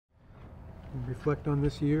reflect on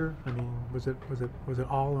this year? I mean, was it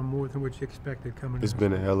all or more than what you expected coming? It's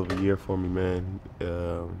been a hell of a year for me, man.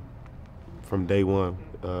 From day one,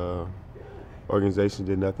 organization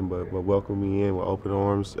did nothing but welcome me in with open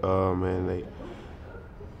arms.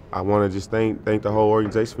 I want to just thank the whole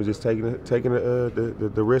organization for just taking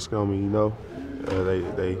the risk on me. You know,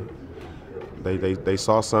 they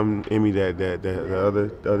saw something in me that the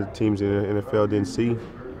other teams in the NFL didn't see,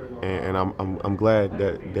 and I'm glad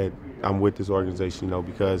that I'm with this organization. You know,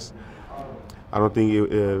 because I don't think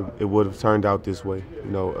it would have turned out this way.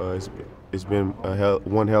 You know, it's been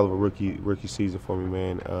one hell of a rookie season for me,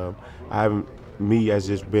 man. I haven't, me as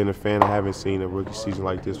just being a fan, I haven't seen a rookie season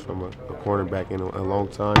like this from a cornerback in a long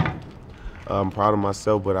time. I'm proud of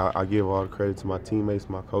myself, but I give all the credit to my teammates,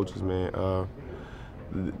 my coaches, man.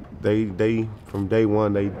 They from day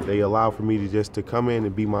one they allowed for me to come in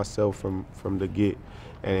and be myself from the get,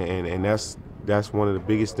 and that's one of the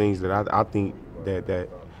biggest things that I think that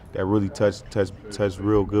really touched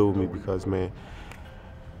real good with me, because, man,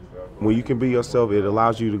 when you can be yourself, it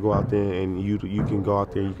allows you to go out there and you can go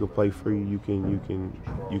out there, you can play free, you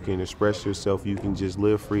can express yourself, you can just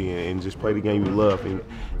live free and just play the game you love.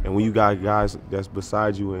 And when you got guys that's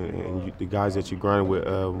beside you and the guys that you grind with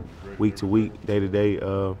week to week, day to day,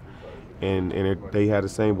 and they have the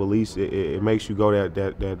same beliefs, it makes you go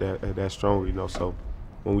that stronger, you know. So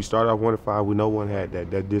when we started off 1-5, no one had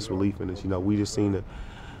that disbelief in us. You know, we just seen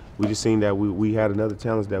that we had another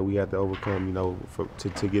challenge that we had to overcome, you know,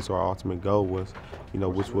 to get to our ultimate goal, was, you know,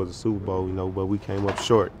 which was a Super Bowl, you know, but we came up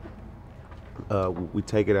short. We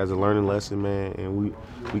take it as a learning lesson, man, and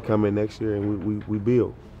we come in next year and we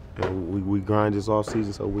build, and we grind this off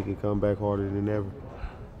season so we can come back harder than ever.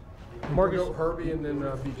 Marcus, Herbie, and then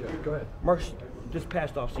BJ. Go ahead. Marcus, this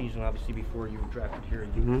past off season, obviously before you were drafted here,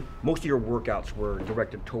 most of your workouts were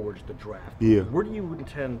directed towards the draft. Yeah. Where do you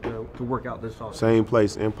intend to work out this off season? Same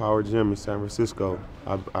place, Empower Gym in San Francisco.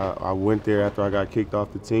 I went there after I got kicked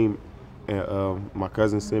off the team, and my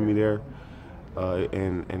cousin sent me there,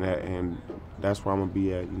 and that's where I'm gonna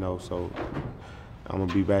be at. You know, so I'm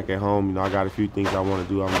gonna be back at home. You know, I got a few things I want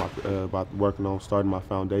to do. I'm about working on starting my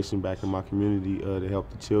foundation back in my community to help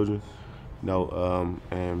the children. You know,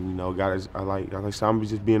 and you know, guys, like I said, I'm gonna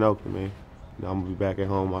just being open, man. You know, I'm gonna be back at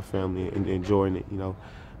home, my family, and enjoying it. You know,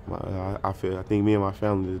 I think me and my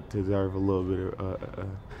family deserve a little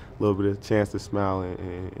bit of chance to smile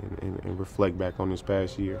and reflect back on this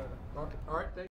past year. All right. Thank you.